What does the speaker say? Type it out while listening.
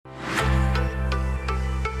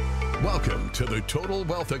Welcome to the Total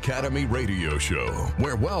Wealth Academy radio show,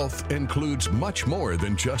 where wealth includes much more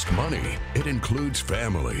than just money. It includes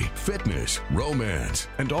family, fitness, romance,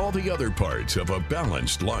 and all the other parts of a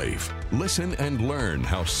balanced life. Listen and learn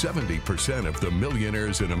how 70% of the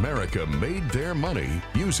millionaires in America made their money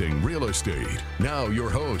using real estate. Now your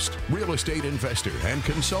host, real estate investor and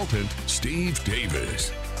consultant, Steve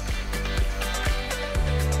Davis.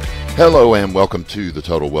 Hello and welcome to the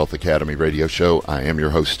Total Wealth Academy radio show. I am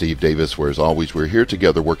your host, Steve Davis, where as always, we're here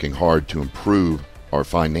together working hard to improve our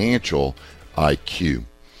financial IQ.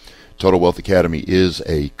 Total Wealth Academy is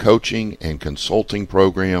a coaching and consulting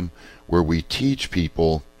program where we teach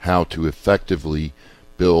people how to effectively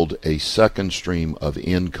build a second stream of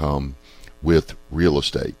income with real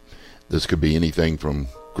estate. This could be anything from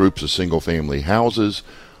groups of single-family houses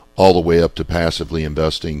all the way up to passively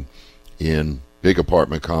investing in big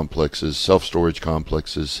apartment complexes, self-storage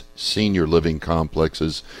complexes, senior living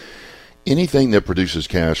complexes, anything that produces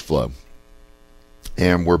cash flow.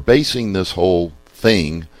 And we're basing this whole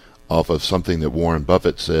thing off of something that Warren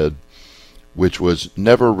Buffett said, which was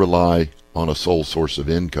never rely on a sole source of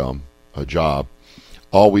income, a job.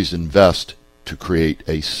 Always invest to create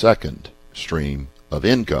a second stream of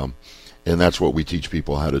income. And that's what we teach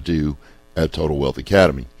people how to do at Total Wealth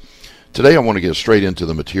Academy. Today I want to get straight into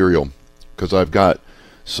the material, because I've got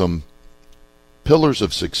some pillars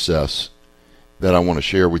of success that I want to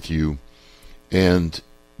share with you. And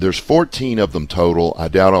there's 14 of them total. I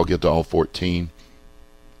doubt I'll get to all 14.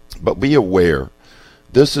 But be aware,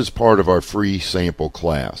 this is part of our free sample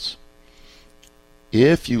class.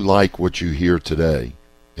 If you like what you hear today,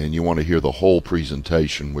 and you want to hear the whole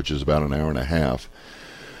presentation, which is about an hour and a half,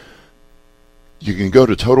 you can go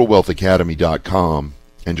to TotalWealthAcademy.com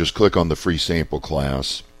and just click on the free sample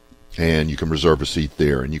class. And you can reserve a seat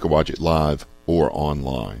there, and you can watch it live or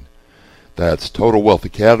online. That's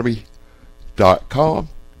TotalWealthAcademy.com.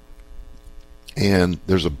 And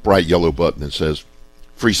there's a bright yellow button that says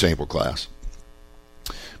free sample class.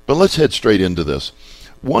 But let's head straight into this.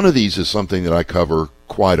 One of these is something that I cover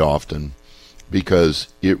quite often because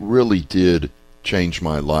it really did change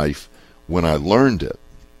my life when I learned it.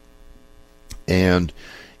 And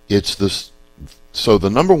it's this. So the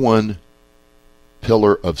number one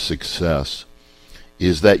pillar of success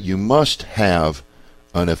is that you must have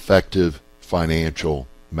an effective financial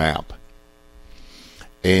map.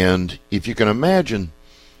 And if you can imagine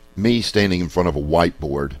me standing in front of a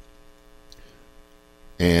whiteboard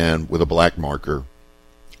and with a black marker,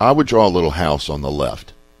 I would draw a little house on the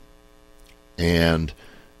left, and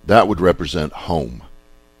that would represent home.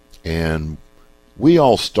 And we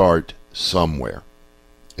all start somewhere,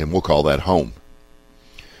 and we'll call that home.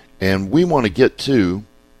 And we want to get to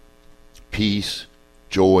peace,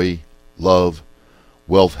 joy, love,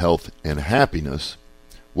 wealth, health, and happiness.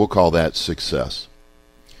 We'll call that success.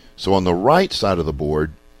 So on the right side of the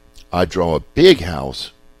board, I draw a big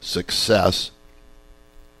house, success,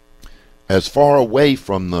 as far away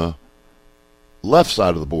from the left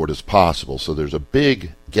side of the board as possible. So there's a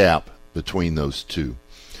big gap between those two.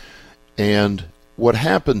 And what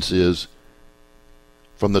happens is,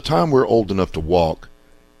 from the time we're old enough to walk,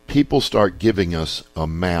 people start giving us a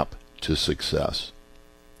map to success.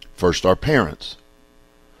 First, our parents.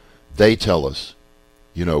 They tell us,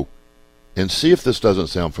 and see if this doesn't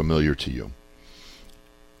sound familiar to you.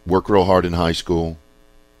 Work real hard in high school.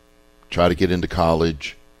 Try to get into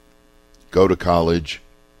college. Go to college.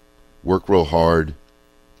 Work real hard.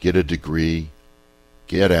 Get a degree.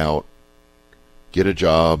 Get out. Get a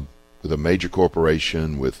job with a major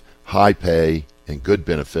corporation with high pay and good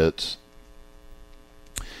benefits.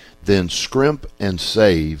 Then scrimp and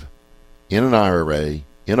save in an IRA,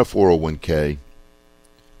 in a 401k,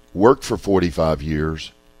 work for 45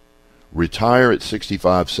 years, retire at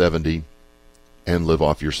 65, 70, and live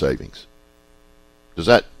off your savings. Does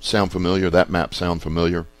that sound familiar? That map sound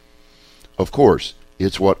familiar? Of course,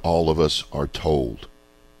 it's what all of us are told.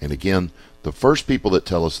 And again, the first people that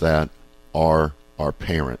tell us that are our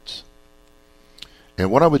parents.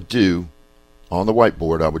 And what I would do on the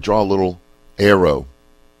whiteboard, I would draw a little arrow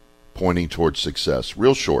pointing towards success,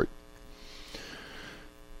 real short.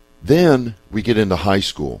 Then we get into high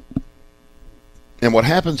school. And what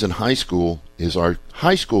happens in high school is our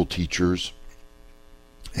high school teachers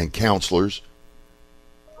and counselors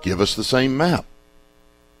give us the same map.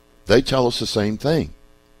 They tell us the same thing.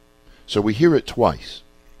 So we hear it twice.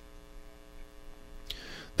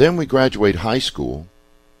 Then we graduate high school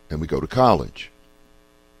and we go to college.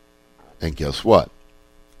 And guess what?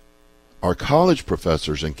 Our college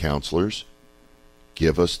professors and counselors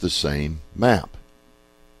give us the same map.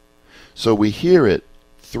 So we hear it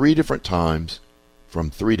 3 different times from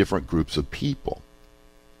 3 different groups of people.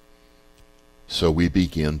 So we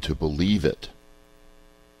begin to believe it.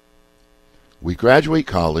 We graduate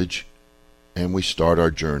college and we start our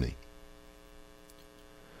journey.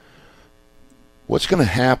 What's going to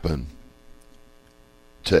happen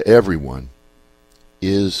to everyone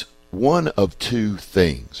is one of 2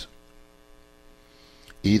 things.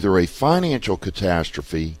 Either a financial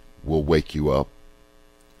catastrophe will wake you up,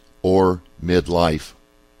 or midlife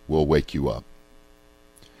will wake you up.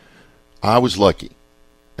 I was lucky.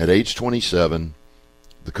 At age 27,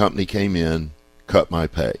 the company came in, cut my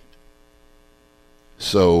pay.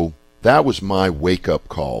 So that was my wake-up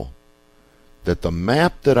call that the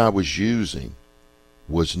map that I was using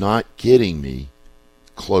was not getting me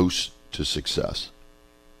close to success.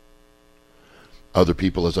 Other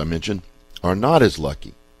people, as I mentioned, are not as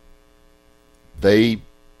lucky. They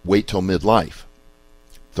wait till midlife,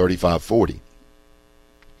 35, 40.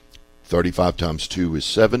 35 times 2 is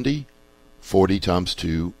 70. 40 times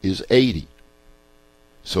 2 is 80.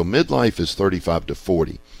 So midlife is 35 to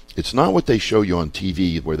 40. It's not what they show you on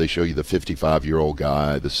TV where they show you the 55-year-old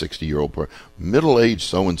guy, the 60-year-old person. Middle-aged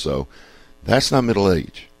so-and-so. That's not middle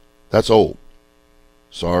age. That's old.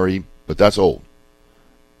 Sorry, but that's old.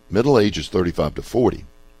 Middle age is 35 to 40.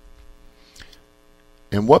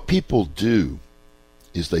 And what people do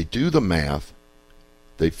is they do the math.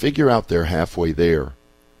 They figure out they're halfway there.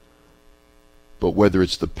 But whether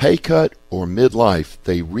it's the pay cut or midlife,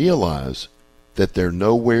 they realize that they're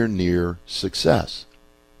nowhere near success.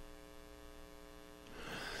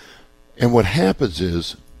 And what happens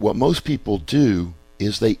is, what most people do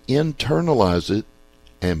is they internalize it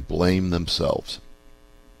and blame themselves.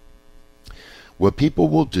 What people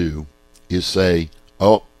will do is say,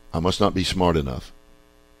 oh, I must not be smart enough.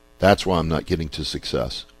 That's why I'm not getting to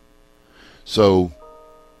success. So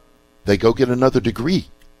they go get another degree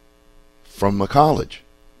from a college,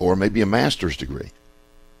 or maybe a master's degree.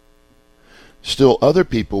 Still, other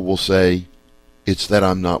people will say, it's that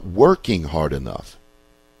I'm not working hard enough.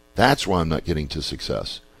 That's why I'm not getting to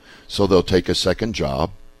success. So they'll take a second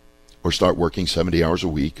job or start working 70 hours a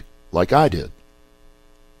week like I did.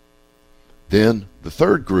 Then the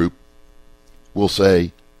third group will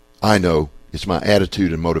say, I know, it's my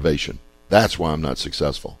attitude and motivation. That's why I'm not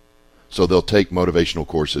successful. So they'll take motivational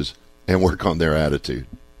courses and work on their attitude.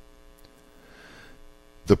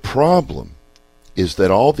 The problem is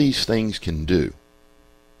that all these things can do,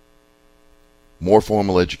 more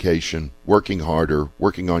formal education, working harder,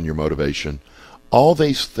 working on your motivation, all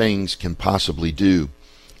these things can possibly do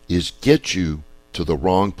is get you to the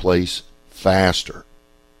wrong place faster.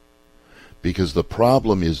 Because the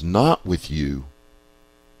problem is not with you,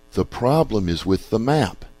 the problem is with the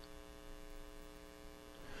map.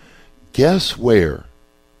 Guess where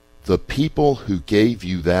the people who gave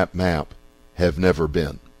you that map have never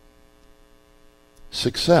been?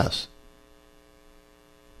 Success.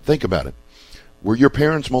 Think about it. Were your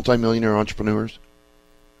parents multimillionaire entrepreneurs?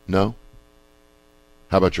 No.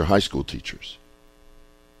 How about your high school teachers?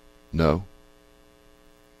 No.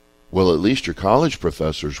 Well, at least your college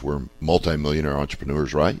professors were multimillionaire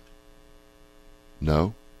entrepreneurs, right?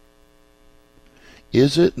 No.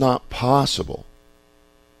 Is it not possible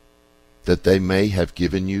that they may have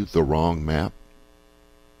given you the wrong map?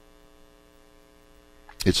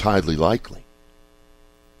 It's highly likely.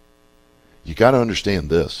 You got to understand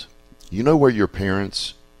this. You know where your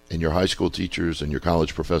parents and your high school teachers and your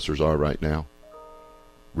college professors are right now?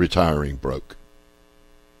 Retiring broke.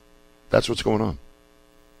 That's what's going on.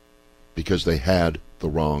 Because they had the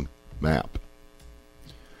wrong map.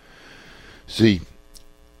 See,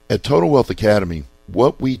 at Total Wealth Academy,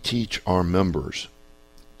 what we teach our members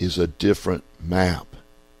is a different map.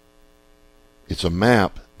 It's a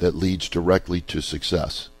map that leads directly to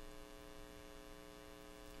success.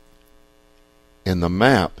 And the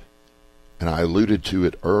map, and I alluded to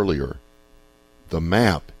it earlier, the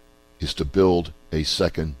map is to build a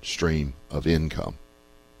second stream of income.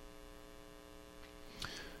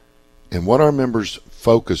 And what our members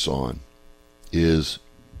focus on is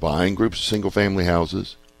buying groups of single-family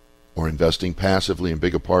houses or investing passively in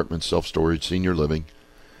big apartments, self-storage, senior living,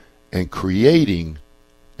 and creating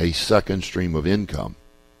a second stream of income.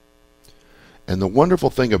 And the wonderful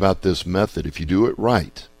thing about this method, if you do it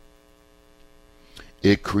right,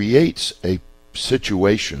 it creates a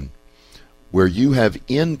situation where you have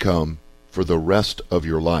income for the rest of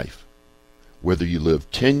your life. Whether you live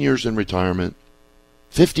 10 years in retirement,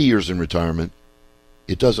 50 years in retirement,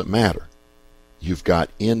 it doesn't matter. You've got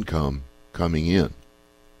income coming in.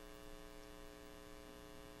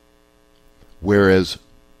 Whereas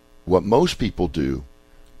what most people do,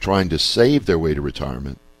 trying to save their way to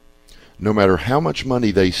retirement, no matter how much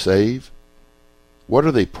money they save, what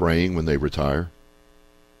are they praying when they retire?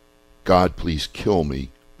 God, please kill me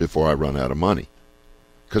before I run out of money.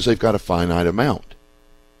 Because they've got a finite amount.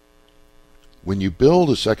 When you build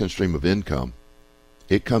a second stream of income,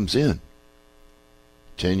 it comes in.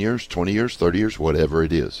 10 years, 20 years, 30 years, whatever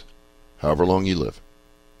it is. However long you live.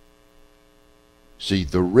 See,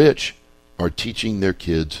 the rich are teaching their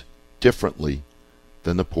kids differently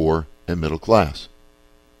than the poor and middle class.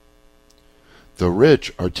 The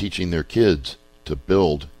rich are teaching their kids to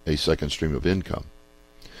build a second stream of income.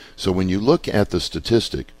 So when you look at the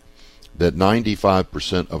statistic that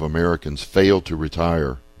 95% of Americans fail to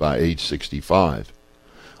retire by age 65,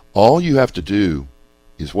 all you have to do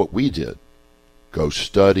is what we did. Go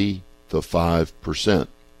study the 5%.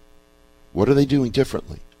 What are they doing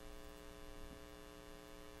differently?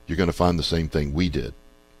 You're going to find the same thing we did.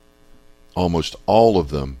 Almost all of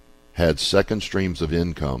them had second streams of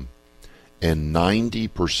income, and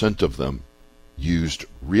 90% of them used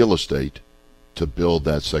real estate to build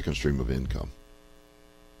that second stream of income.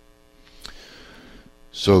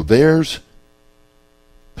 So there's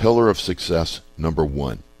pillar of success number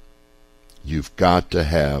one. You've got to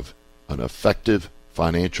have an effective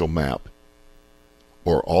financial map,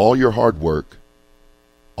 or all your hard work,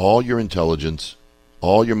 all your intelligence,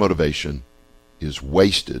 all your motivation is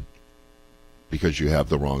wasted because you have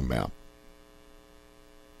the wrong map.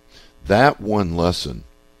 That one lesson,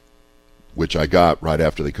 which I got right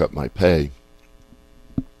after they cut my pay,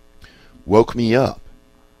 woke me up.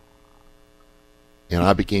 And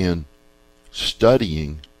I began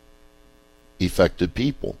studying effective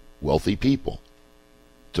people, wealthy people,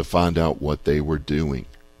 to find out what they were doing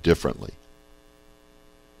differently.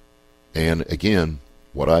 And again,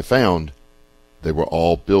 what I found, they were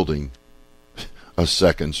all building a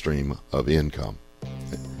second stream of income.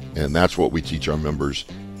 And that's what we teach our members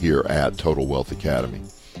here at Total Wealth Academy.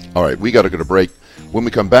 All right, we got to go to break. When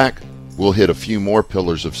we come back, we'll hit a few more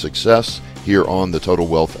pillars of success here on the Total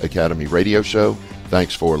Wealth Academy radio show.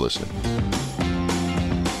 Thanks for listening.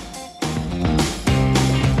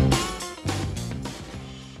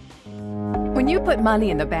 When you put money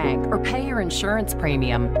in the bank or pay your insurance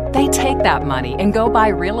premium, they take that money and go buy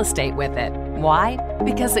real estate with it. Why?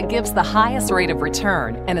 Because it gives the highest rate of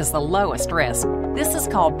return and is the lowest risk. This is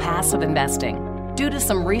called passive investing. Due to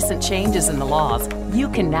some recent changes in the laws, you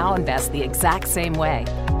can now invest the exact same way.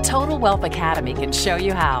 Total Wealth Academy can show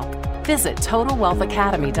you how. Visit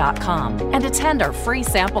TotalWealthAcademy.com and attend our free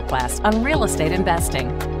sample class on real estate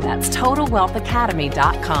investing. That's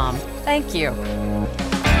TotalWealthAcademy.com. Thank you.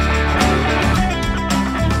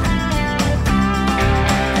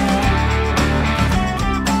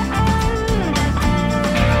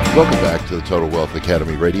 Welcome back to the Total Wealth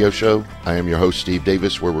Academy radio show. I am your host, Steve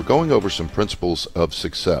Davis, where we're going over some principles of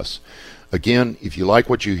success. Again, if you like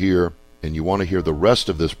what you hear and you want to hear the rest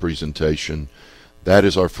of this presentation, that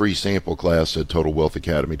is our free sample class at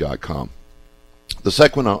TotalWealthAcademy.com. The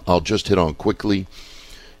second one I'll just hit on quickly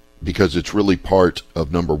because it's really part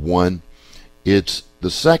of number one. It's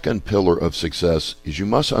the second pillar of success is you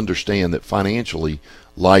must understand that financially,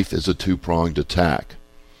 life is a two-pronged attack.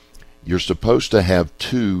 You're supposed to have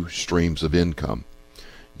two streams of income.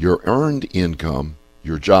 Your earned income,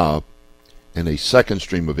 your job, and a second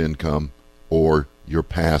stream of income, or your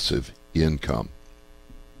passive income.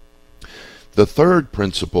 The third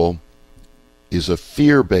principle is a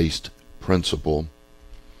fear-based principle.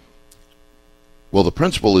 Well, the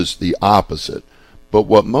principle is the opposite, but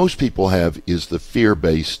what most people have is the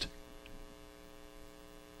fear-based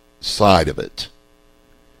side of it.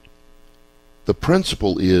 The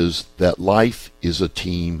principle is that life is a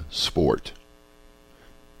team sport.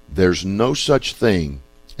 There's no such thing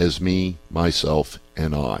as me, myself,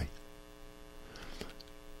 and I.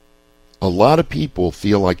 A lot of people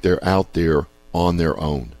feel like they're out there on their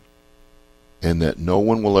own and that no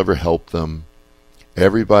one will ever help them.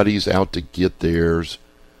 Everybody's out to get theirs.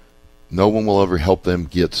 No one will ever help them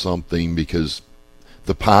get something because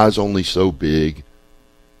the pie's only so big.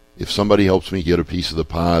 If somebody helps me get a piece of the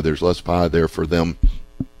pie, there's less pie there for them.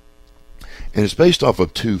 And it's based off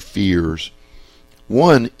of two fears.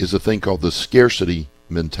 One is a thing called the scarcity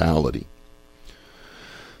mentality.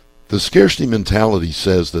 The scarcity mentality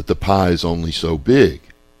says that the pie is only so big,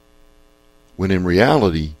 when in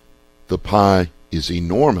reality, the pie is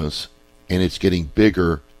enormous and it's getting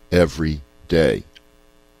bigger every day.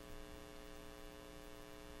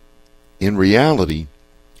 In reality,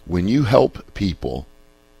 when you help people,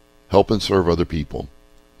 help and serve other people,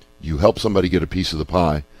 you help somebody get a piece of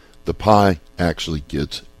the pie actually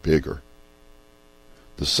gets bigger.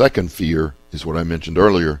 The second fear is what I mentioned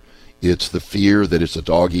earlier, It's the fear that it's a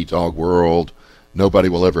dog-eat-dog world. Nobody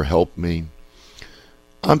will ever help me.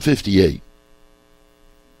 I'm 58.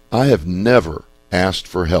 I have never asked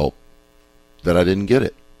for help that I didn't get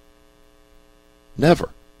it. Never.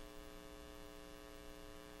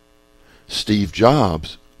 Steve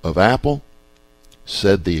Jobs of Apple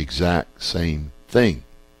said the exact same thing.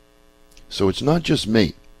 So it's not just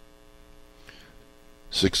me.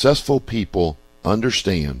 Successful people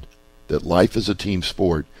understand that life is a team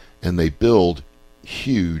sport, and they build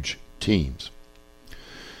huge teams.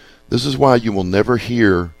 This is why you will never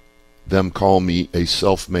hear them call me a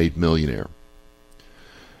self-made millionaire.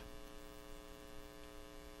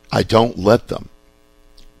 I don't let them,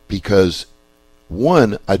 because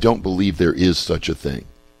one, I don't believe there is such a thing.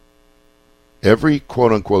 Every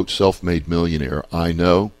quote-unquote self-made millionaire I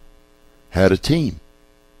know had a team.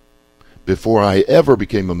 Before I ever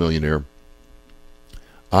became a millionaire,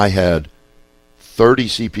 I had 30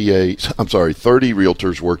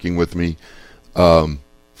 realtors working with me,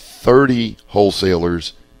 30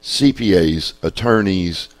 wholesalers, CPAs,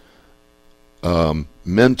 attorneys,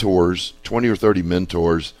 mentors, 20 or 30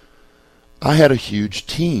 mentors. I had a huge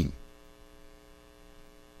team.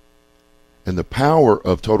 And the power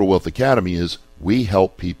of Total Wealth Academy is we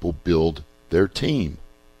help people build their team.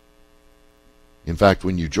 In fact,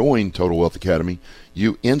 when you join Total Wealth Academy,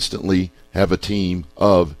 you instantly have a team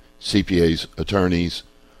of CPAs, attorneys,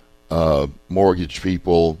 mortgage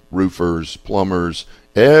people, roofers, plumbers.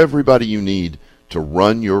 Everybody you need to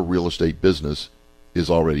run your real estate business is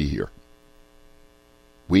already here.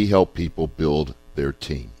 We help people build their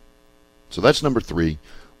team. So that's number 3.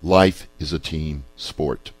 Life is a team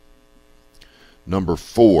sport. Number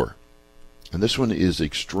 4, and this one is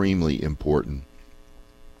extremely important.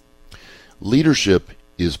 Leadership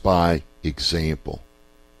is by example.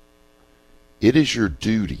 It is your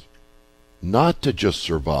duty not to just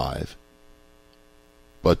survive,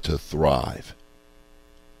 but to thrive.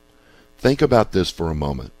 Think about this for a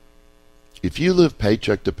moment. If you live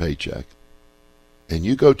paycheck to paycheck and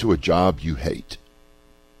you go to a job you hate,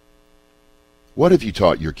 what have you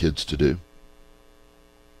taught your kids to do?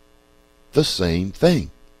 The same thing.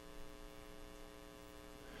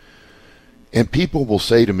 And people will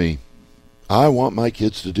say to me, I want my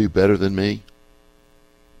kids to do better than me.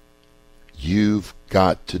 You've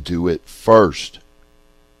got to do it first.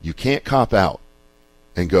 You can't cop out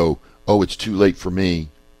and go, oh, it's too late for me,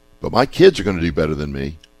 but my kids are going to do better than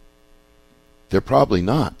me. They're probably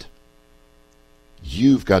not.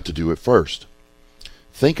 You've got to do it first.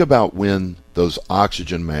 Think about when those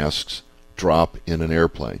oxygen masks drop in an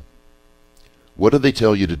airplane. What do they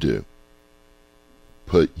tell you to do?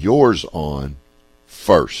 Put yours on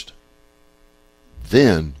first.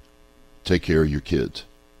 Then take care of your kids.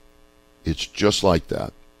 It's just like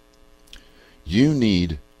that. You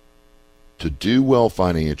need to do well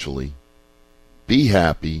financially, be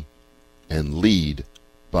happy, and lead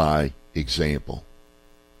by example.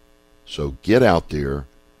 So get out there,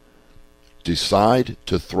 decide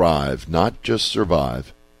to thrive, not just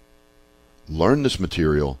survive. Learn this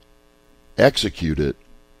material, execute it,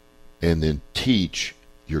 and then teach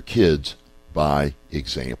your kids by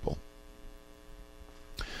example.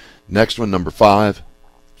 Next one, number 5,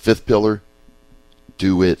 5th pillar,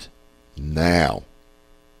 do it now.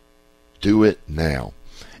 Do it now.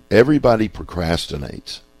 Everybody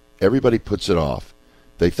procrastinates. Everybody puts it off.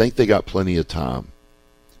 They think they got plenty of time.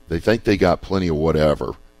 They think they got plenty of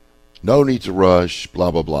whatever. No need to rush,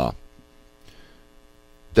 blah, blah, blah.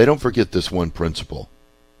 They don't forget this one principle.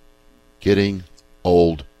 Getting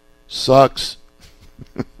old sucks.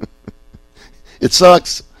 It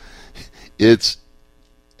sucks. It's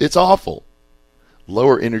awful.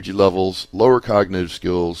 Lower energy levels, lower cognitive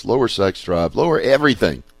skills, lower sex drive, lower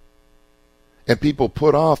everything. And people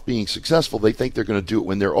put off being successful. They think they're going to do it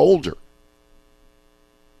when they're older.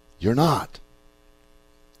 You're not.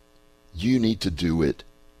 You need to do it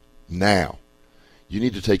now. You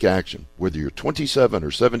need to take action. Whether you're 27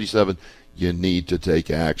 or 77, you need to take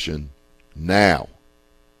action now.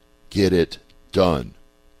 Get it done.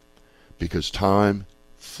 Because time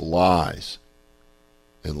flies.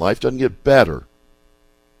 And life doesn't get better.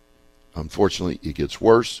 Unfortunately, it gets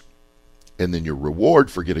worse. And then your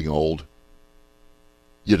reward for getting old,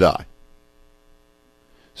 you die.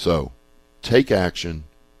 So, take action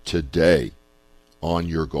today on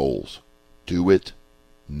your goals. Do it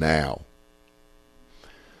now.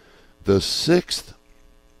 The 6th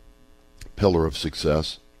pillar of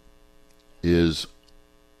success is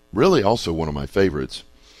really also one of my favorites.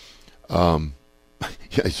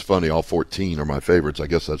 Yeah, it's funny, all 14 are my favorites. I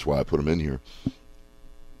guess that's why I put them in here.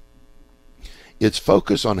 It's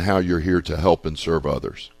focus on how you're here to help and serve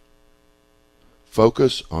others.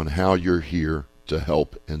 Focus on how you're here to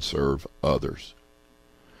help and serve others.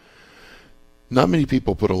 Not many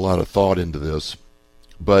people put a lot of thought into this,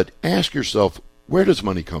 but ask yourself, where does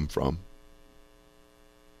money come from?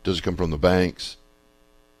 Does it come from the banks?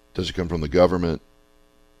 Does it come from the government?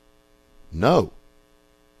 No.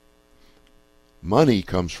 Money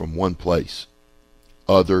comes from one place: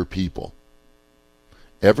 other people.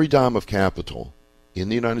 Every dime of capital in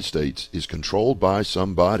the United States is controlled by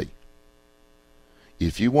somebody.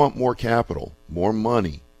 If you want more capital, more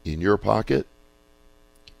money in your pocket,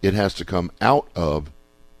 it has to come out of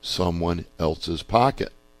someone else's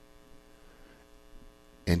pocket.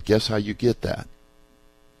 And guess how you get that?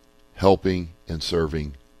 Helping and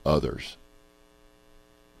serving others.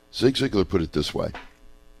 Zig Ziglar put it this way: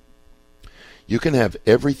 you can have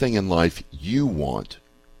everything in life you want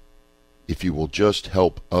if you will just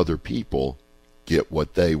help other people get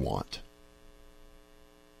what they want.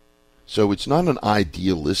 So it's not an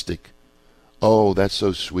idealistic, oh, that's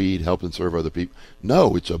so sweet, help and serve other people.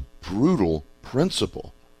 No, it's a brutal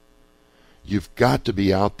principle. You've got to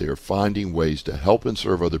be out there finding ways to help and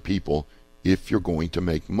serve other people if you're going to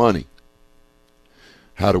make money.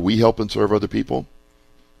 How do we help and serve other people?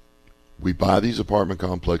 We buy these apartment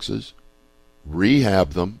complexes, rehab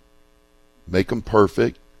them, make them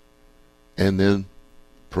perfect, and then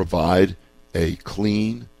provide a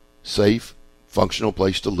clean, safe, functional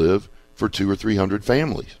place to live for 200 or 300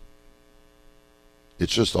 families.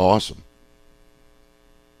 It's just awesome.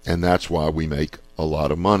 And that's why we make a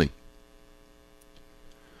lot of money.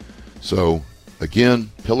 So,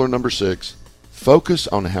 again, pillar number 6, focus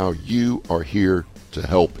on how you are here to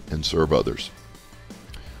help and serve others.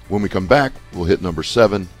 When we come back, we'll hit number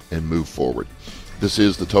 7 and move forward. This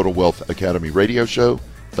is the Total Wealth Academy radio show.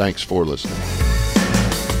 Thanks for listening.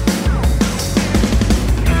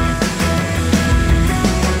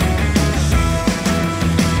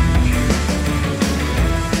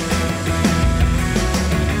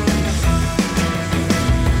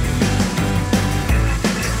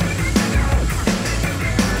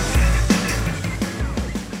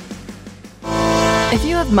 If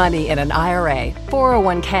you have money in an IRA,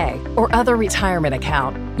 401k, or other retirement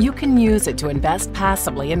account, you can use it to invest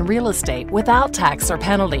passively in real estate without tax or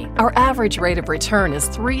penalty. Our average rate of return is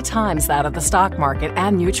 3 times that of the stock market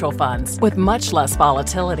and mutual funds, with much less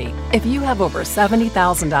volatility. If you have over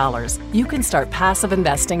 $70,000, you can start passive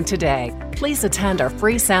investing today. Please attend our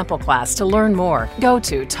free sample class to learn more. Go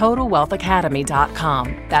to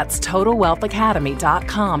TotalWealthAcademy.com. That's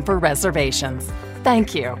TotalWealthAcademy.com for reservations.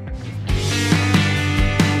 Thank you.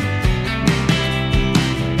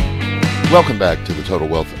 Welcome back to the Total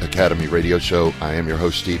Wealth Academy radio show. I am your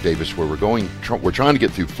host, Steve Davis, where we're trying to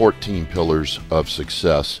get through 14 pillars of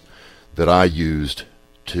success that I used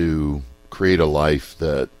to create a life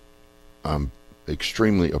that I'm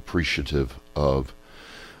extremely appreciative of.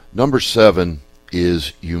 Number 7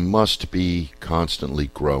 is you must be constantly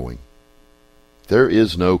growing. There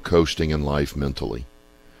is no coasting in life mentally.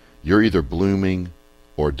 You're either blooming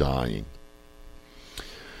or dying.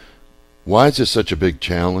 Why is this such a big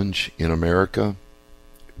challenge in America?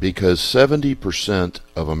 Because 70%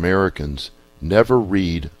 of Americans never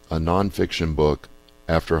read a nonfiction book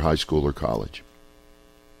after high school or college.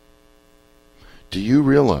 Do you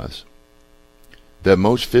realize that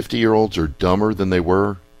most 50-year-olds are dumber than they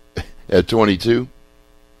were at 22?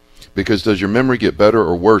 Because does your memory get better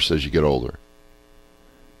or worse as you get older?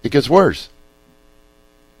 It gets worse.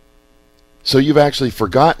 So you've actually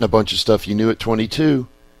forgotten a bunch of stuff you knew at 22.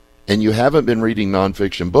 And you haven't been reading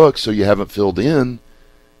nonfiction books, so you haven't filled in.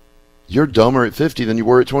 You're dumber at 50 than you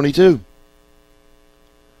were at 22.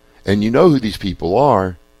 And you know who these people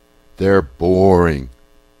are. They're boring.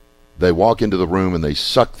 They walk into the room and they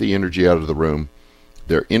suck the energy out of the room.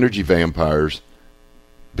 They're energy vampires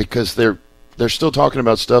because they're still talking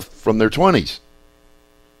about stuff from their 20s.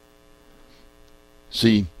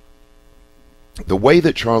 See, the way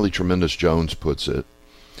that Charlie Tremendous Jones puts it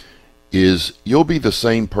is you'll be the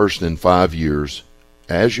same person in 5 years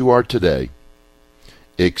as you are today,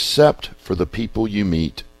 except for the people you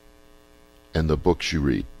meet and the books you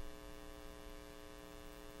read.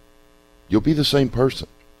 You'll be the same person.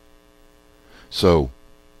 So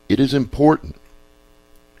it is important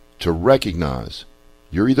to recognize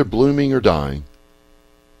you're either blooming or dying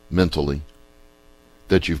mentally,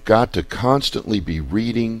 that you've got to constantly be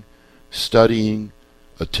reading, studying,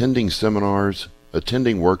 attending seminars,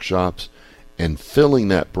 attending workshops, and filling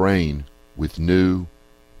that brain with new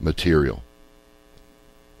material.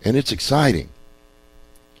 And it's exciting.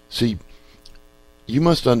 See, you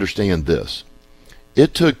must understand this.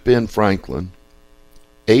 It took Ben Franklin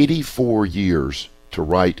 84 years to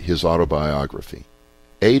write his autobiography.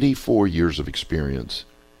 84 years of experience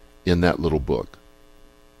in that little book.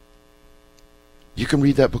 You can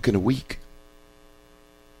read that book in a week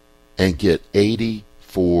and get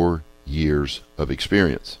 84 years of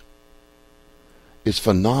experience. It's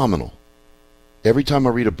phenomenal. Every time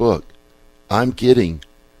I read a book, I'm getting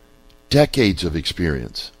decades of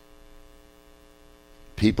experience.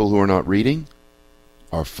 People who are not reading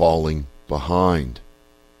are falling behind.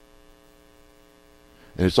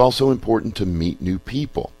 And it's also important to meet new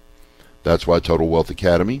people. That's why Total Wealth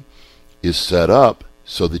Academy is set up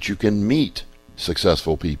so that you can meet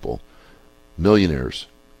successful people, millionaires,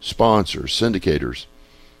 sponsors, syndicators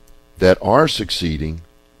that are succeeding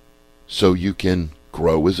so you can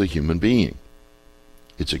grow as a human being.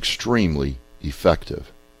 It's extremely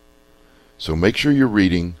effective. So make sure you're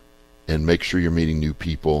reading and make sure you're meeting new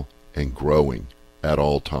people and growing at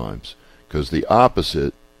all times, because the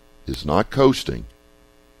opposite is not coasting,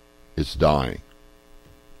 it's dying.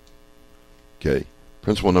 Okay,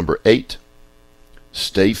 principle number 8,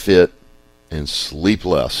 stay fit and sleep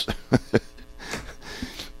less.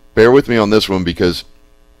 Bear with me on this one, because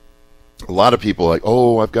a lot of people are like,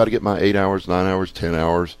 oh, I've got to get my 8 hours, 9 hours, 10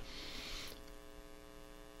 hours.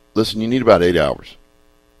 Listen, you need about 8 hours.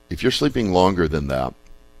 If you're sleeping longer than that,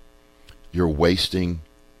 you're wasting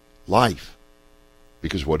life.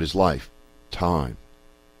 Because what is life? Time.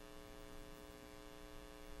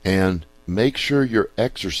 And make sure you're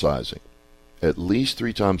exercising at least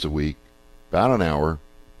 3 times a week, about an hour,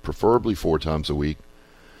 preferably 4 times a week,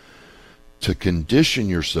 to condition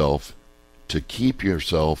yourself to keep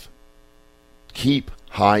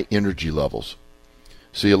high energy levels.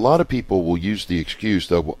 See, a lot of people will use the excuse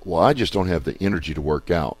that, well, I just don't have the energy to work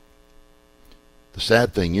out. The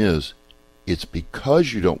sad thing is, it's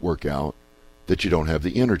because you don't work out that you don't have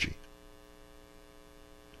the energy.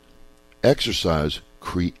 Exercise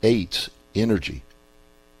creates energy.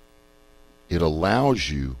 It allows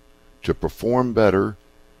you to perform better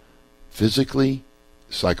physically,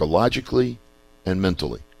 psychologically, and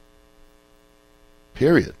mentally.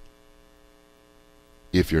 Period.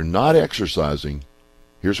 If you're not exercising,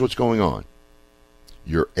 here's what's going on.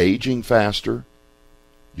 You're aging faster.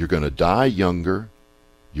 You're going to die younger.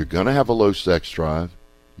 You're going to have a low sex drive.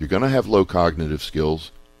 You're going to have low cognitive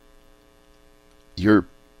skills.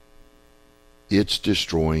 It's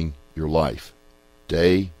destroying your life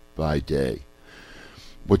day by day.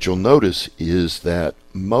 What you'll notice is that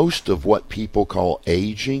most of what people call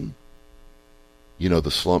aging, the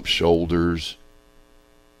slumped shoulders,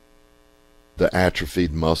 the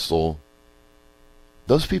atrophied muscle,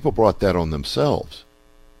 those people brought that on themselves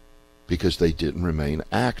because they didn't remain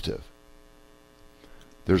active.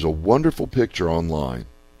 There's a wonderful picture online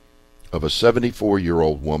of a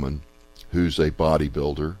 74-year-old woman who's a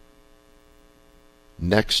bodybuilder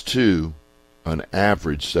next to an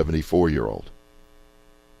average 74-year-old.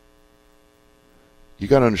 You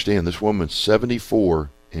got to understand, this woman's 74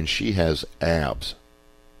 and she has abs.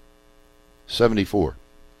 74.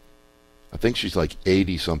 I think she's like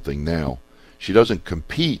 80-something now. She doesn't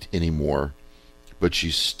compete anymore, but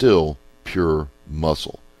she's still pure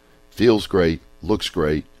muscle. Feels great, looks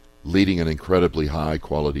great, leading an incredibly high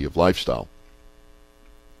quality of lifestyle.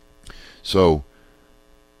 So,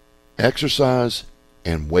 exercise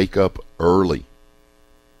and wake up early.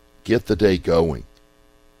 Get the day going.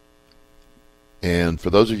 And for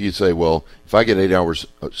those of you who say, well, if I get 8 hours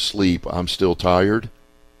of sleep, I'm still tired,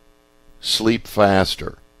 sleep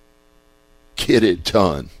faster. Get it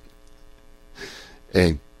done.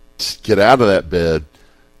 And get out of that bed,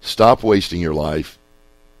 stop wasting your life,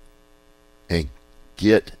 and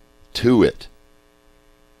get to it.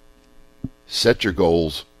 Set your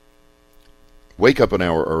goals, wake up an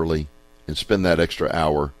hour early, and spend that extra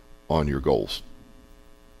hour on your goals.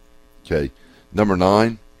 Okay, number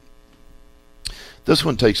 9. This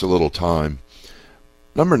one takes a little time.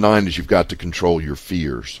 Number 9 is you've got to control your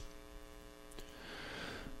fears.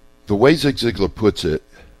 The way Zig Ziglar puts it,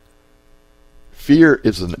 fear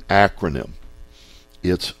is an acronym.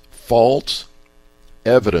 It's false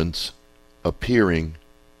evidence appearing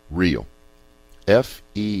real.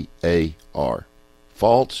 F-E-A-R.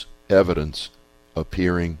 False evidence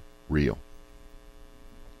appearing real.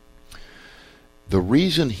 The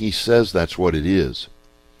reason he says that's what it is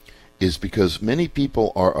because many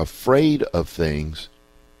people are afraid of things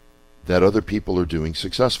that other people are doing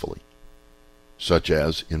successfully, such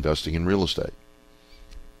as investing in real estate.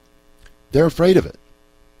 They're afraid of it,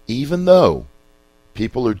 even though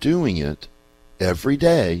people are doing it every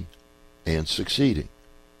day and succeeding.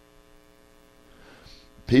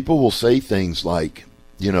 People will say things like,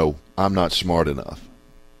 I'm not smart enough.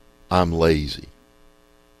 I'm lazy.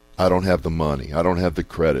 I don't have the money. I don't have the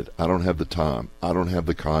credit. I don't have the time. I don't have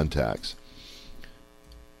the contacts.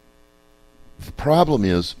 The problem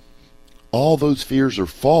is all those fears are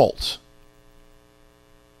false.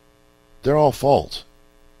 They're all false.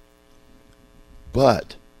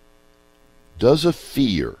 But does a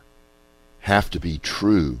fear have to be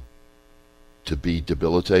true to be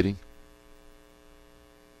debilitating?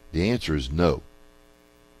 The answer is no.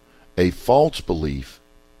 A false belief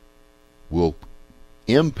will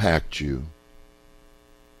impact you,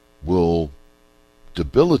 will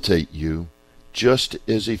debilitate you just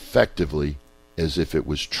as effectively as if it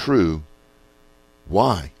was true.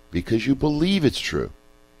 Why? Because you believe it's true.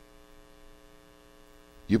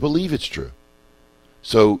 You believe it's true.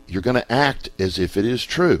 So you're going to act as if it is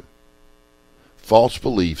true. False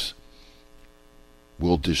beliefs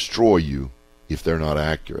will destroy you if they're not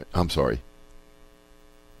accurate.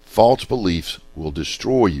 False beliefs will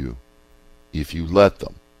destroy you if you let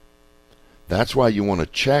them. That's why you want to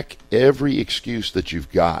check every excuse that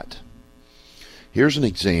you've got. Here's an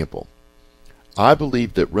example. I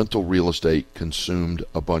believe that rental real estate consumed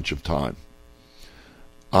a bunch of time.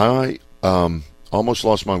 I almost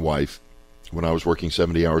lost my wife when I was working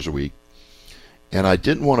 70 hours a week, and I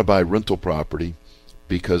didn't want to buy rental property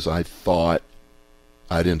because I thought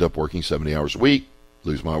I'd end up working 70 hours a week,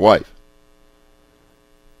 lose my wife.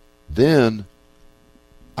 Then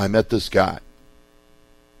I met this guy,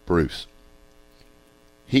 Bruce.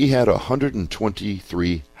 He had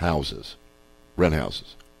 123 houses, rent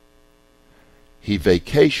houses. He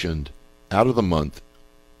vacationed out of the month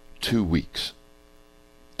 2 weeks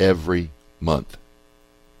every month.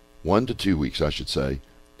 1 to 2 weeks, I should say,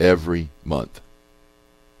 every month.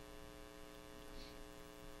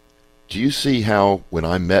 Do you see how when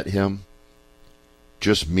I met him,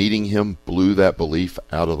 just meeting him blew that belief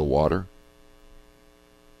out of the water?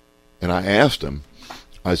 And I asked him,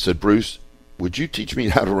 I said, Bruce, would you teach me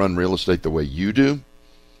how to run real estate the way you do?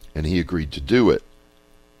 And he agreed to do it.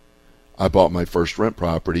 I bought my first rent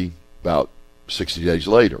property about 60 days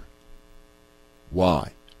later.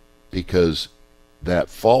 Why? Because that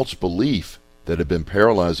false belief that had been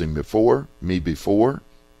paralyzing me before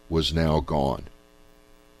was now gone.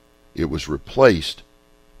 It was replaced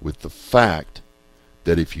with the fact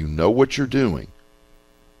that if you know what you're doing,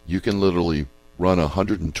 you can literally run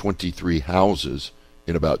 123 houses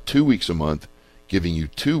in about 2 weeks a month, giving you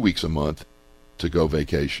 2 weeks a month to go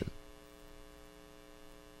vacation.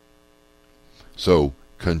 So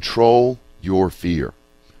control your fear.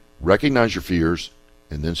 Recognize your fears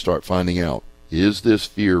and then start finding out, is this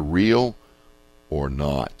fear real or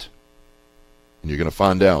not? And you're going to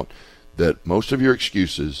find out that most of your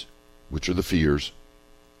excuses, which are the fears,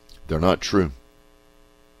 they're not true.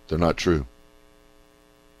 They're not true.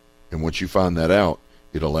 And once you find that out,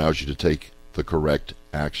 it allows you to take the correct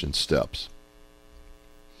action steps.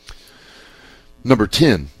 Number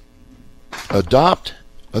 10, adopt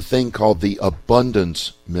a thing called the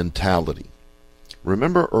abundance mentality.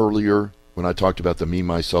 Remember earlier when I talked about the me,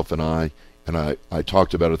 myself, and I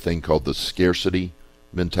talked about a thing called the scarcity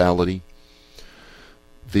mentality?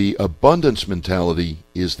 The abundance mentality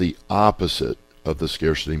is the opposite of the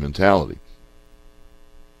scarcity mentality.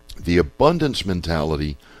 The abundance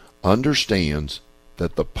mentality understands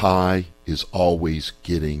that the pie is always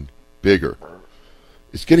getting bigger.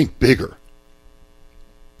 It's getting bigger.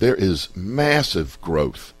 There is massive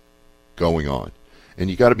growth going on. And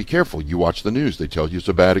you got to be careful. You watch the news. They tell you it's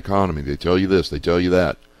a bad economy. They tell you this. They tell you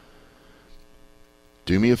that.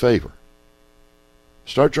 Do me a favor.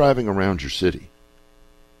 Start driving around your city.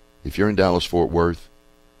 If you're in Dallas, Fort Worth,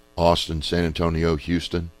 Austin, San Antonio,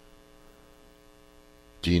 Houston,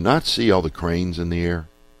 do you not see all the cranes in the air?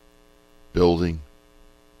 Building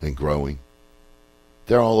and growing.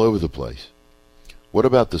 They're all over the place. What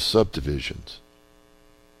about the subdivisions?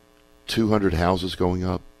 200 houses going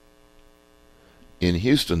up. In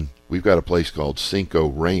Houston, we've got a place called Cinco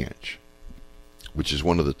Ranch, which is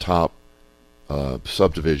one of the top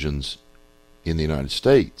subdivisions in the United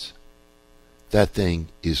States. That thing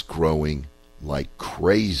is growing like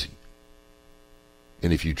crazy.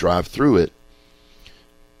 And if you drive through it,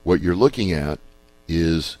 what you're looking at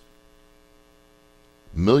is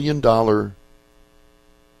 $1 million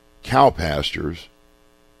cow pastures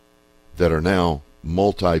that are now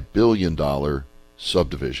multi-billion-dollar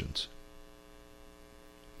subdivisions.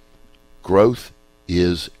 Growth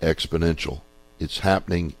is exponential. It's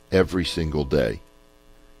happening every single day.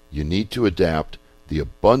 You need to adapt the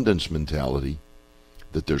abundance mentality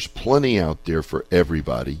that there's plenty out there for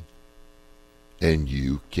everybody, and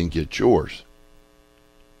you can get yours.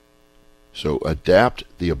 So adapt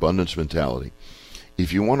the abundance mentality.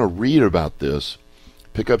 If you want to read about this,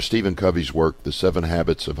 Pick up Stephen Covey's work, The 7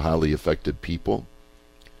 Habits of Highly Effective People.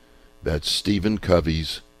 That's Stephen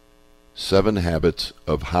Covey's 7 Habits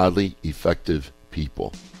of Highly Effective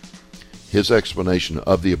People. His explanation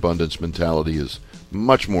of the abundance mentality is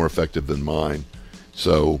much more effective than mine,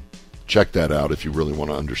 so check that out if you really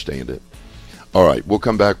want to understand it. All right, we'll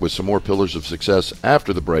come back with some more pillars of success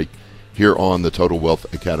after the break here on the Total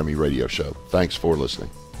Wealth Academy radio show. Thanks for listening.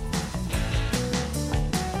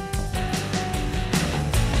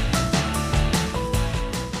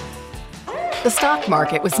 The stock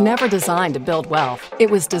market was never designed to build wealth.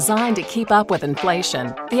 It was designed to keep up with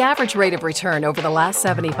inflation. The average rate of return over the last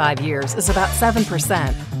 75 years is about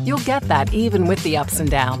 7%. You'll get that even with the ups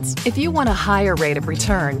and downs. If you want a higher rate of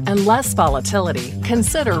return and less volatility,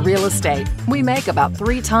 consider real estate. We make about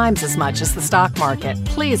 3 times as much as the stock market.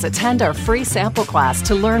 Please attend our free sample class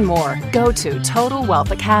to learn more. Go to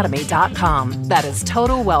TotalWealthAcademy.com. That is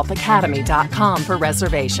TotalWealthAcademy.com for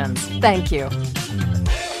reservations. Thank you.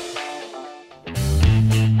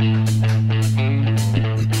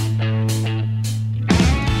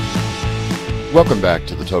 Welcome back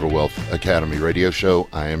to the Total Wealth Academy radio show.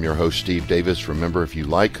 I am your host, Steve Davis. Remember, if you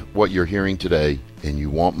like what you're hearing today and you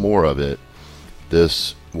want more of it,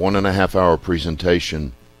 this 1.5 hour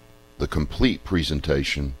presentation, the complete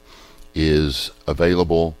presentation, is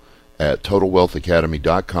available at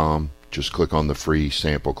TotalWealthAcademy.com. Just click on the free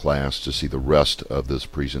sample class to see the rest of this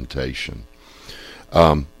presentation.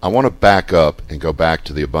 I want to back up and go back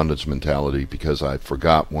to the abundance mentality because I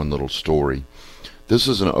forgot one little story. This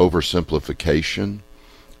is an oversimplification,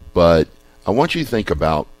 but I want you to think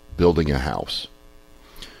about building a house.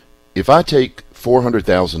 If I take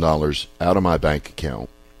 $400,000 out of my bank account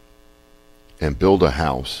and build a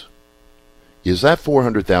house, is that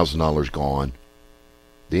 $400,000 gone?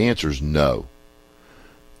 The answer is no.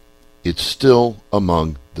 It's still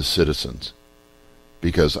among the citizens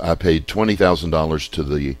because I paid $20,000 to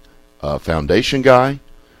the foundation guy,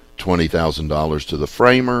 $20,000 to the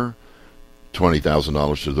framer,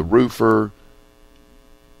 $20,000 to the roofer.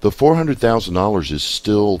 The $400,000 is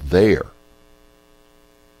still there.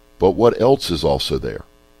 But what else is also there?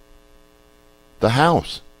 The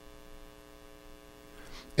house.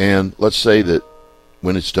 And let's say that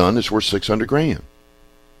when it's done, it's worth $600,000.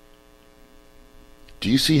 Do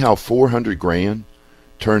you see how $400,000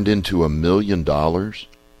 turned into $1 million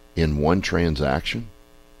in one transaction?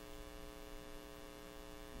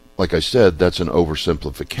 Like I said, that's an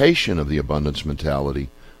oversimplification of the abundance mentality,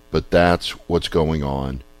 but that's what's going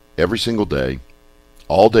on every single day,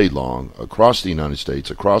 all day long, across the United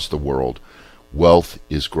States, across the world. Wealth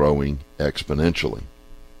is growing exponentially.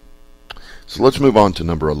 So let's move on to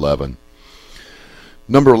number 11.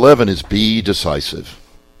 Number 11 is be decisive.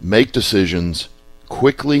 Make decisions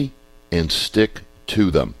quickly and stick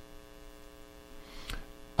to them.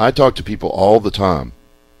 I talk to people all the time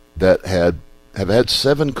that have had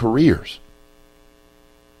 7 careers.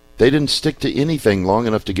 They didn't stick to anything long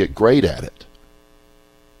enough to get great at it.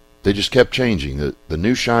 They just kept changing. The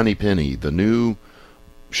new shiny penny, the new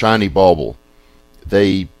shiny bauble.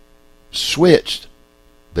 They switched.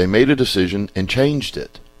 They made a decision and changed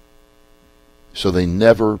it. So they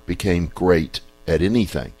never became great at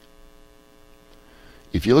anything.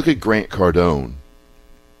 If you look at Grant Cardone,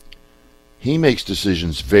 he makes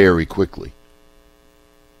decisions very quickly.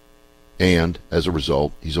 And as a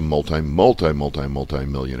result, he's a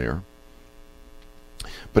multi-millionaire.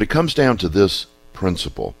 But it comes down to this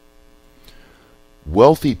principle.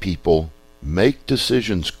 Wealthy people make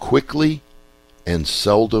decisions quickly and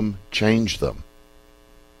seldom change them.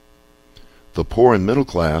 The poor and middle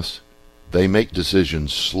class, they make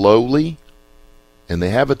decisions slowly, and they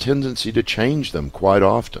have a tendency to change them quite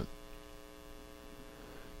often.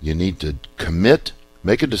 You need to commit,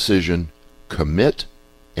 make a decision, commit,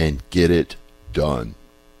 and get it done.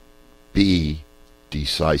 Be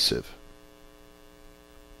decisive.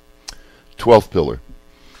 12th pillar,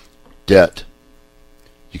 debt.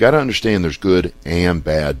 You got to understand there's good and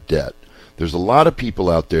bad debt. There's a lot of people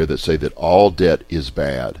out there that say that all debt is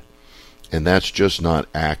bad, and that's just not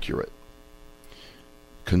accurate.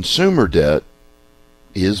 Consumer debt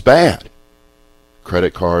is bad.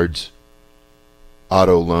 Credit cards,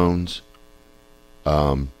 auto loans,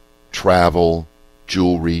 travel,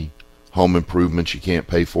 jewelry, home improvements you can't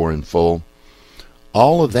pay for in full.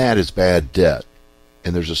 All of that is bad debt.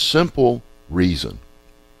 And there's a simple reason.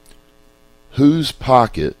 Whose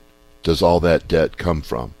pocket does all that debt come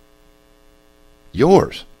from?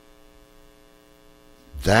 Yours.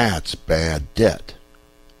 That's bad debt.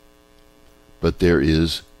 But there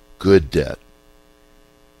is good debt.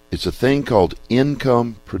 It's a thing called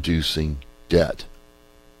income producing debt.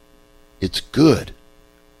 It's good.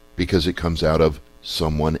 because it comes out of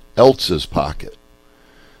someone else's pocket.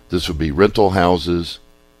 This would be rental houses,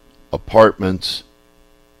 apartments,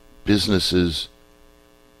 businesses.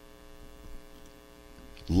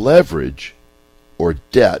 Leverage or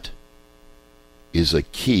debt is a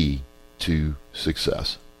key to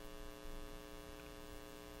success.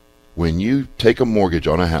 When you take a mortgage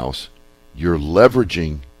on a house, you're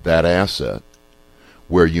leveraging that asset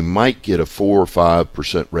where you might get a 4 or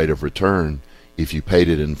 5% rate of return if you paid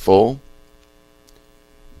it in full.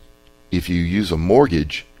 If you use a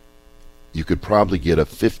mortgage, you could probably get a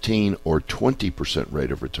 15 or 20%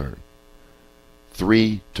 rate of return.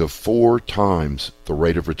 3 to 4 times the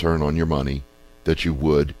rate of return on your money that you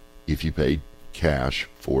would if you paid cash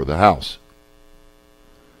for the house.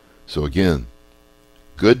 So again,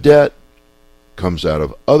 good debt comes out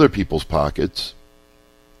of other people's pockets.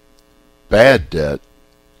 Bad debt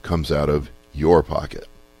comes out of your pocket.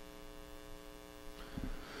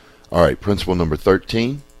 All right, principle number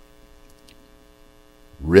 13,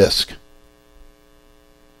 risk.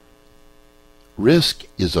 Risk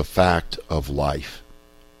is a fact of life.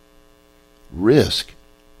 Risk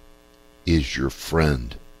is your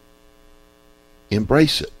friend.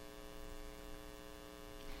 Embrace it.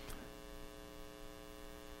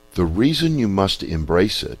 The reason you must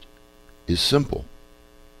embrace it is simple.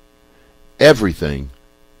 Everything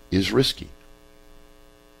is risky.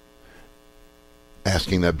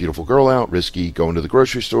 Asking that beautiful girl out, risky. Going to the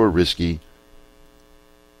grocery store, risky.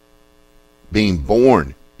 Being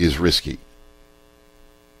born is risky.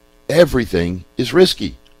 Everything is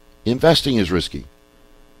risky. Investing is risky.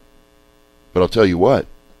 But I'll tell you what,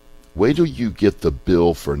 wait till you get the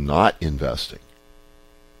bill for not investing.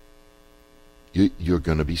 You're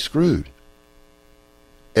going to be screwed.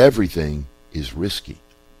 Everything is risky.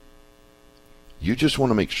 You just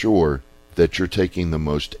want to make sure that you're taking the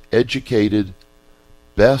most educated,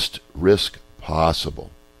 best risk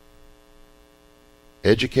possible.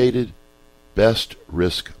 Educated, best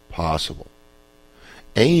risk possible.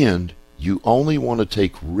 And you only want to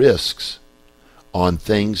take risks on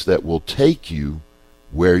things that will take you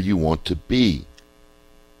where you want to be.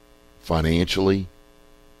 Financially,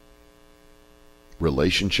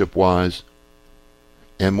 relationship-wise.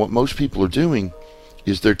 And what most people are doing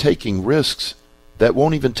is they're taking risks that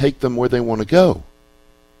won't even take them where they want to go.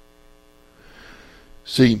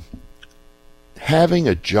 See, having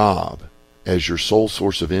a job as your sole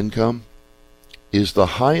source of income is the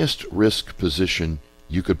highest risk position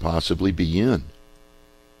you could possibly be in.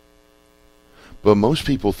 But most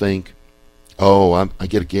people think, oh, I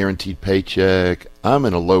get a guaranteed paycheck, I'm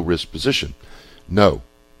in a low risk position. No,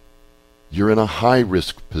 you're in a high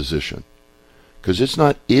risk position, because it's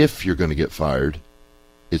not if you're going to get fired,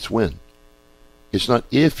 it's when. It's not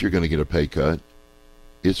if you're going to get a pay cut,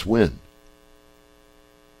 it's when.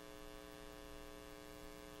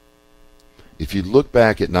 If you look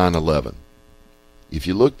back at 9/11, if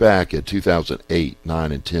you look back at 2008,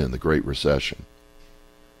 9, and 10, the Great Recession,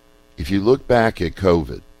 if you look back at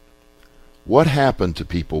COVID, what happened to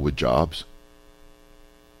people with jobs?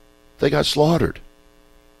 They got slaughtered.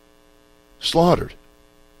 Slaughtered.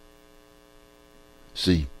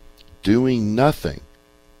 See, doing nothing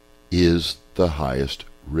is the highest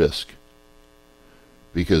risk,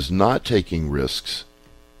 because not taking risks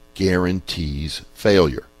guarantees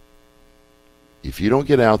failure. If you don't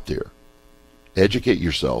get out there, educate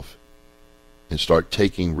yourself, and start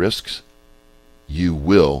taking risks, you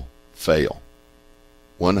will fail.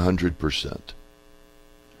 100%.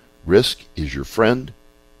 Risk is your friend.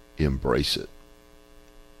 Embrace it.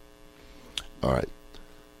 All right.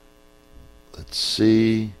 Let's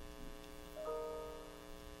see.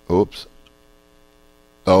 Oops.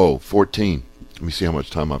 Oh, 14. Let me see how much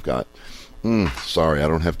time I've got. Sorry, I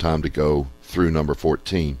don't have time to go through number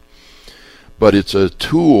 14. But it's a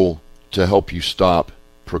tool to help you stop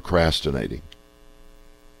procrastinating.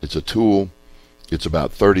 It's a tool. It's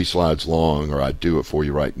about 30 slides long, or I'd do it for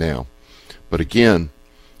you right now. But again,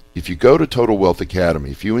 if you go to Total Wealth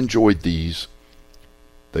Academy, if you enjoyed these,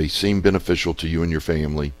 they seem beneficial to you and your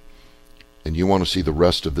family, and you want to see the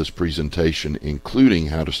rest of this presentation, including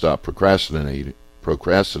how to stop procrastinating,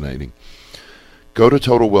 go to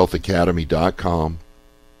TotalWealthAcademy.com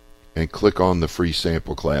and click on the free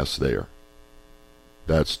sample class there.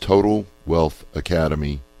 That's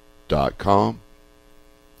TotalWealthAcademy.com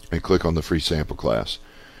and click on the free sample class.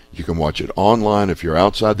 You can watch it online if you're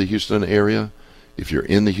outside the Houston area. If you're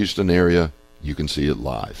in the Houston area, you can see it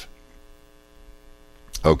live.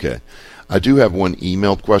 Okay, I do have one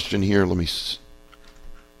emailed question here. Let me see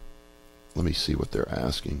what they're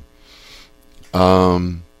asking.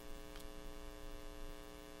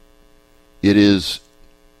 It is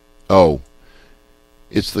Oh,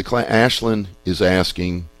 it's the Ashlyn is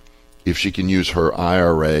asking if she can use her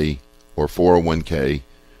IRA or 401k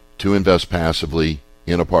to invest passively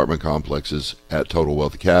in apartment complexes at Total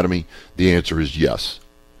Wealth Academy. The answer is yes.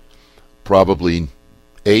 Probably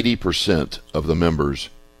 80% of the members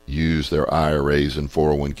use their IRAs and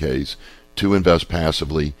 401ks to invest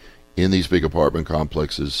passively in these big apartment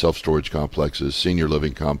complexes, self-storage complexes, senior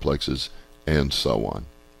living complexes, and so on.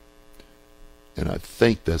 And I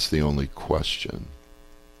think that's the only question.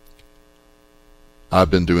 I've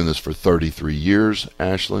been doing this for 33 years,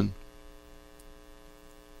 Ashlyn.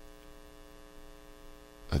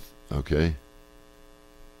 Okay.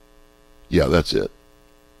 Yeah, that's it.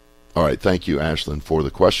 All right, thank you, Ashlyn, for the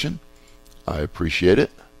question. I appreciate it.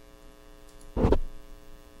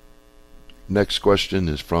 Next question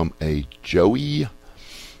is from a Joey.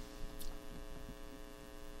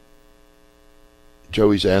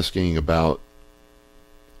 Joey's asking about,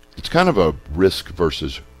 it's kind of a risk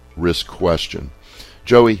versus risk question.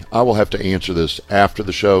 Joey, I will have to answer this after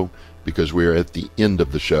the show because we are at the end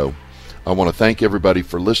of the show. I want to thank everybody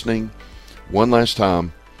for listening. One last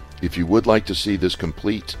time, if you would like to see this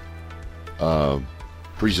complete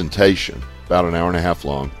presentation, about an hour and a half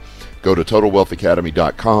long, go to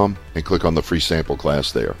TotalWealthAcademy.com and click on the free sample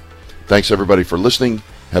class there. Thanks everybody for listening.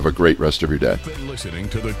 Have a great rest of your day. You've been listening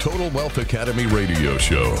to the Total Wealth Academy radio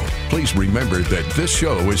show. Please remember that this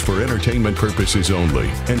show is for entertainment purposes only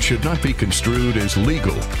and should not be construed as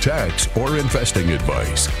legal, tax, or investing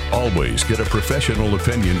advice. Always get a professional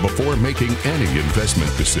opinion before making any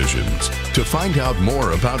investment decisions. To find out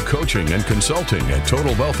more about coaching and consulting at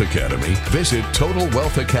Total Wealth Academy, visit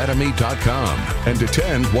TotalWealthAcademy.com and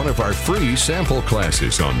attend one of our free sample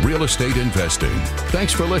classes on real estate investing.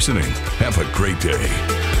 Thanks for listening. Have a great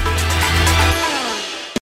day.